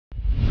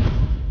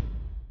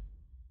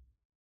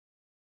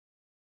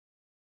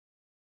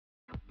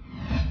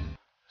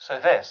So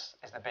this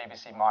is the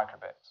BBC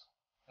microbit.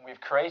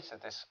 We've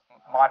created this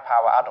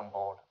MyPower add-on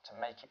board to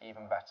make it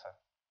even better.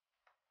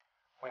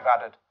 We've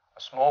added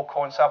a small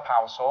coin cell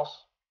power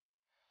source,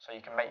 so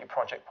you can make your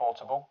project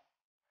portable.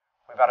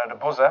 We've added a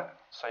buzzer,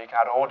 so you can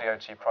add audio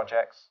to your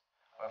projects.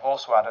 We've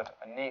also added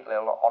a neat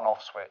little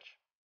on-off switch,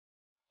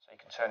 so you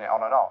can turn it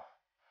on and off.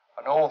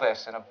 And all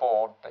this in a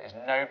board that is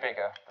no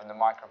bigger than the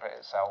microbit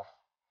itself.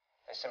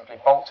 They simply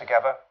bolt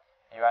together,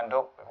 you end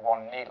up with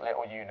one neat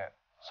little unit.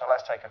 So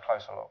let's take a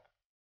closer look.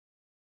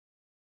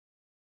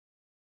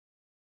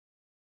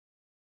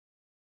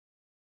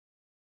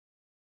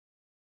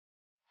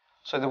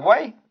 So the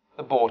way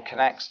the board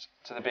connects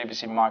to the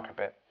BBC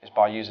microbit is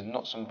by using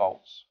nuts and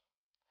bolts.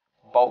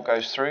 The bolt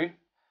goes through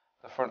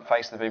the front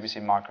face of the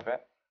BBC microbit,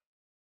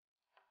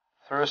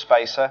 through a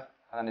spacer,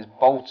 and then is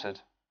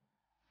bolted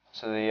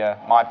to the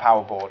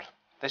MyPower board.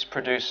 This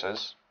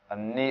produces a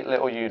neat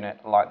little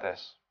unit like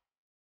this.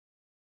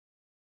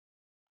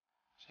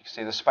 So you can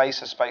see the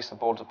spacer space the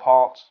boards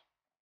apart,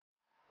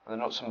 and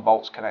the nuts and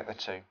bolts connect the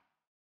two.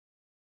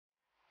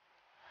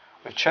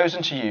 We've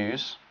chosen to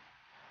use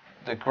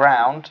the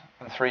ground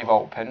and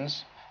 3-volt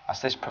pins,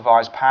 as this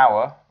provides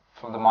power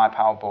from the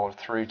MyPower board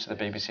through to the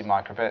BBC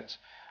microbit.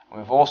 And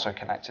we've also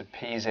connected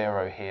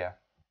P0 here.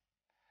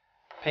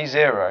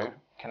 P0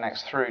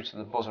 connects through to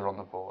the buzzer on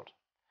the board,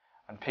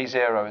 and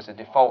P0 is the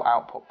default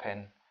output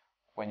pin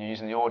when you're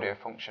using the audio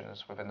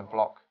functions within the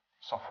block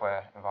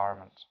software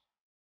environment.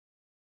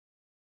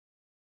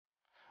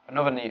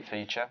 Another neat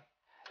feature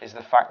is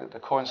the fact that the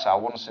coin cell,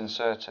 once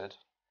inserted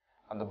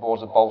and the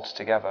boards are bolted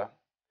together,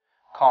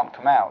 can't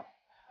come out,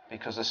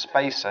 because the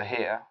spacer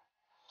here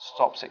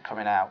stops it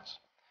coming out,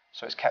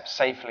 so it's kept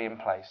safely in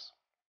place.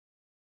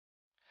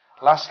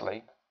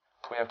 Lastly,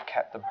 we have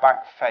kept the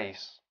back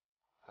face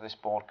of this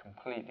board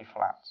completely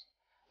flat.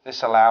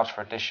 This allows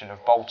for addition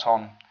of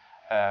bolt-on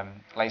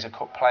laser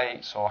cut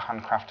plates or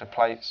handcrafted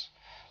plates,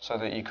 so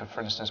that you could, for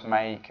instance,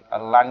 make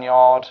a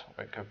lanyard,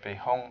 or it could be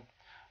hung,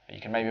 or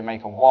you can maybe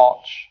make a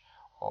watch,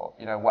 or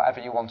whatever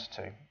you wanted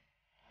to.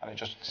 And it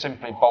just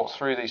simply bolts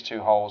through these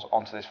two holes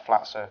onto this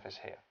flat surface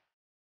here.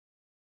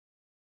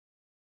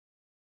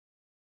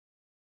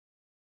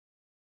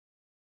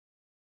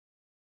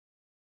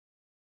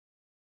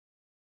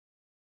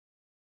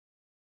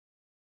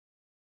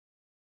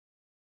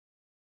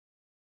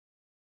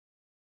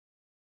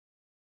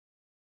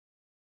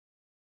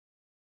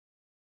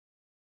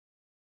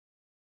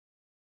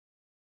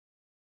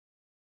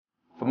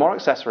 For more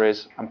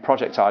accessories and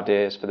project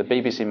ideas for the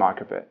BBC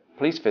microbit,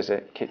 please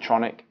visit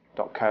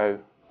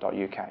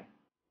kitronik.co.uk.